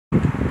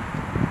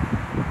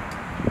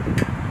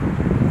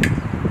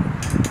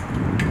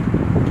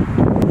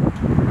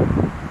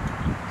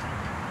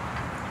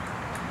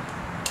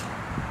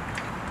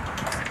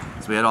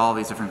we had all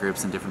these different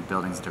groups in different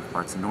buildings in different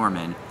parts of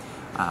Norman,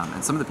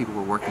 and some of the people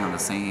were working on the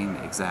same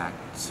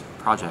exact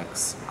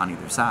projects on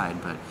either side,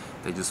 but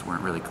they just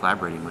weren't really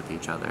collaborating with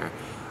each other.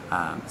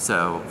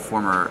 So the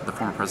former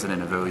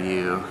president of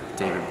OU,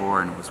 David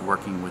Bourne, was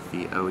working with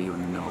the OU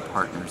and the NOAA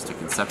partners to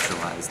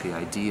conceptualize the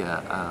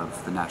idea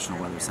of the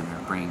National Weather Center,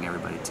 bringing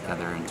everybody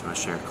together into a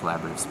shared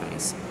collaborative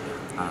space.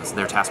 So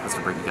their task was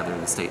to bring together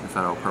the state and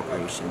federal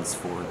appropriations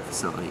for the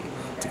facility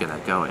to get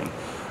that going.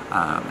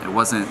 It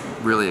wasn't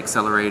really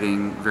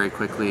accelerating very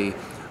quickly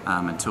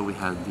until we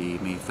had the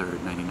May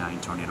 3rd,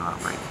 99 tornado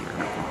outbreak here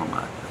in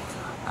Oklahoma.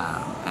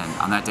 And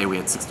on that day we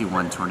had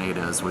 61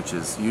 tornadoes, which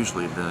is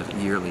usually the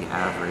yearly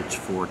average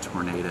for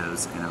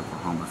tornadoes in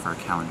Oklahoma for a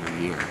calendar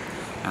year.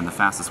 And the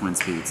fastest wind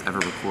speeds ever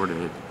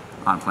recorded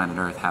on planet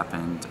Earth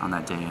happened on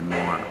that day in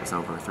Moore. It was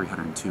over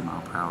 302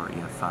 mile per hour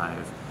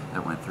EF5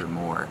 that went through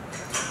Moore.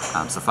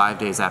 So 5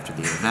 days after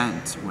the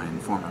event, when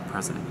former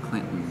President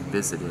Clinton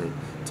visited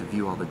to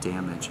view all the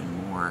damage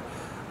in Moore,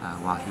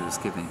 while he was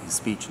giving his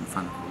speech in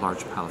front of a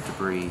large pile of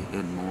debris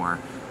in Moore,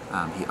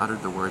 he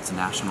uttered the words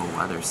National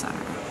Weather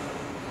Center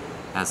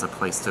as a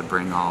place to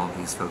bring all of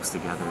these folks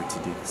together to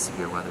do the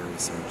severe weather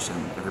research,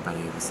 and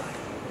everybody was like,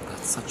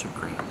 that's such a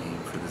great name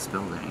for this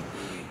building.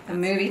 The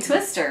movie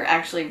Twister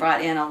actually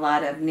brought in a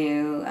lot of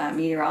new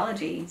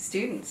meteorology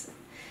students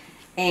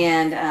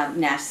and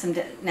some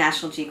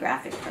National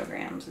Geographic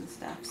programs and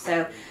stuff.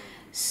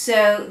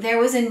 So there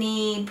was a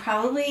need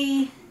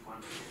probably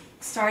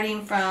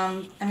starting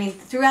from,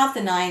 throughout the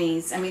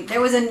 90s.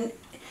 There was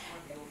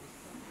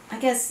I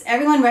guess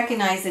everyone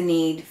recognized the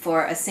need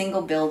for a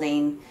single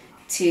building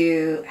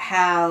to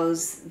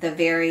house the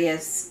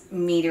various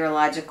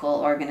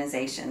meteorological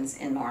organizations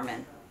in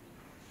Norman.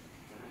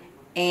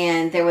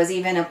 And there was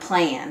even a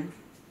plan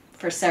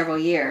for several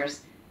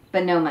years,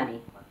 but no money.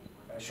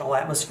 Professional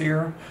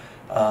atmosphere.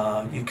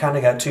 You kind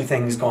of got two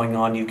things going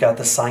on. You've got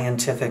the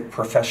scientific,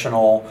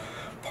 professional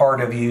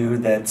part of you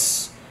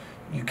that's,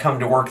 you come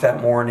to work that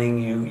morning,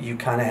 you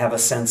kind of have a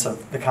sense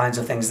of the kinds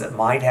of things that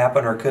might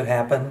happen or could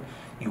happen.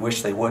 You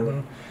wish they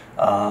wouldn't.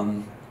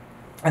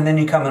 And then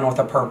you come in with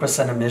a purpose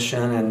and a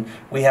mission, and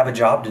we have a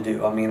job to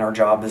do. Our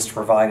job is to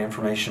provide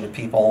information to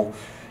people,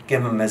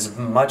 give them as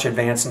much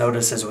advance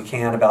notice as we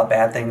can about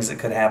bad things that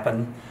could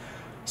happen.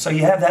 So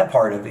you have that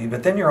part of you,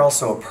 but then you're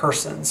also a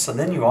person. So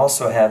then you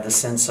also have the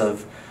sense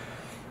of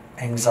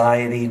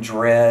anxiety,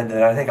 dread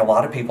that I think a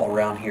lot of people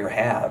around here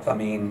have.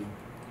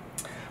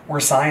 We're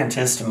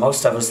scientists, and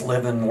most of us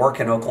live and work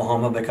in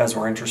Oklahoma because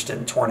we're interested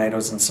in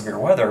tornadoes and severe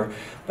weather,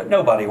 but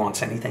nobody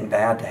wants anything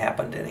bad to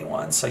happen to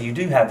anyone. So you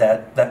do have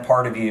that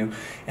part of you,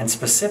 and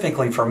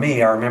specifically for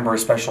me, I remember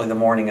especially the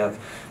morning of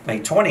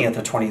May 20th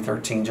of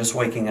 2013, just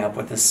waking up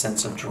with this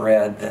sense of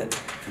dread that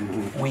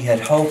we had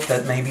hoped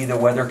that maybe the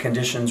weather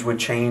conditions would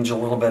change a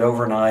little bit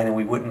overnight and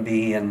we wouldn't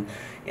be in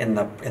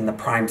the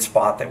prime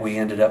spot that we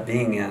ended up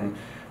being in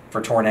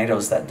for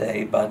tornadoes that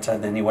day. But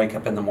then you wake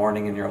up in the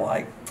morning and you're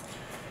like,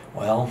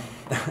 well,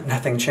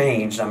 nothing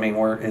changed. Something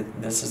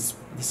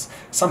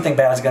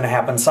bad is going to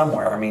happen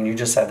somewhere. You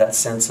just have that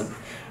sense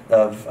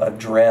of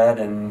dread,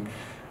 and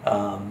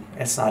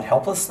it's not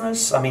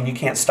helplessness. You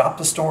can't stop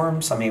the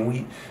storms.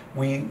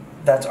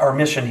 That's our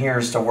mission here,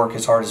 is to work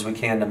as hard as we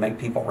can to make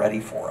people ready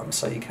for them.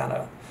 So you kind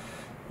of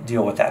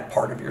deal with that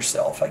part of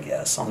yourself, I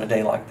guess, on a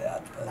day like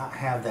that. But not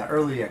have that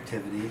early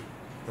activity,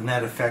 then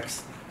that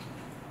affects,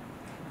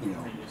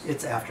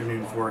 its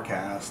afternoon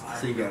forecast.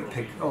 So you got to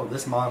pick,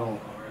 this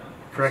model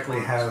correctly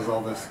has all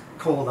this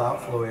cold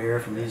outflow air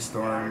from these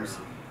storms,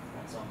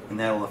 and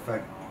that'll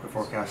affect the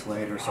forecast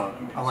later. So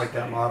I like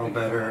that model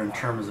better in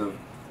terms of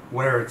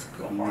where it's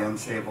going, the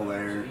unstable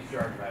air,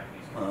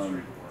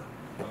 and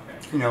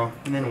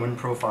then wind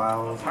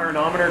profiles.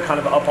 Pyranometer kind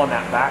of up on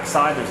that back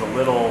side, there's a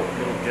little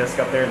disc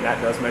up there, and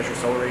that does measure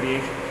solar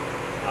radiation.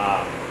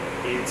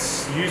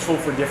 It's useful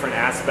for different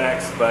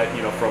aspects, but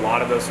for a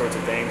lot of those sorts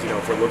of things,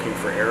 if we're looking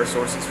for error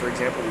sources, for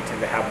example, we tend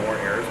to have more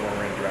errors when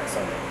we're in direct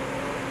sunlight.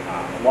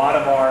 A lot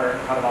of our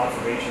kind of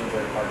observations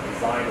are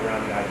designed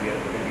around the idea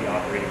that we're going to be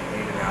operating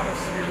in and out of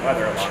severe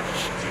weather. A lot of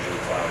it's usually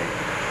cloudy.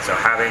 So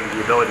having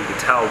the ability to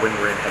tell when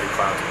we're in heavy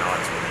clouds or not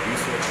is really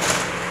useful.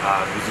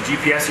 There's a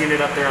GPS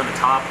unit up there on the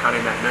top, kind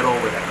of in that middle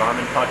where that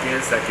Garmin puck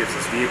is. That gives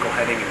us vehicle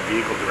heading and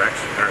vehicle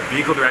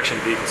direction,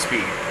 vehicle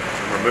speed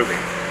when we're moving.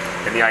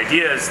 And the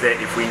idea is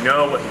that if we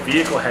know what the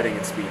vehicle heading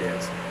and speed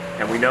is,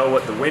 and we know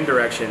what the wind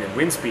direction and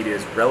wind speed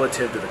is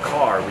relative to the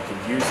car, we can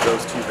use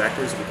those two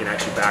vectors. We can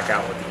actually back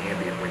out what the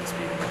ambient wind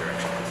speed and wind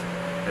direction is.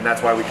 And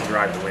that's why we can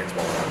drive the winds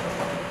while we're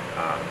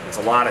on. It's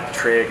a lot of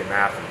trig and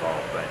math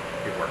involved, but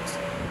it works.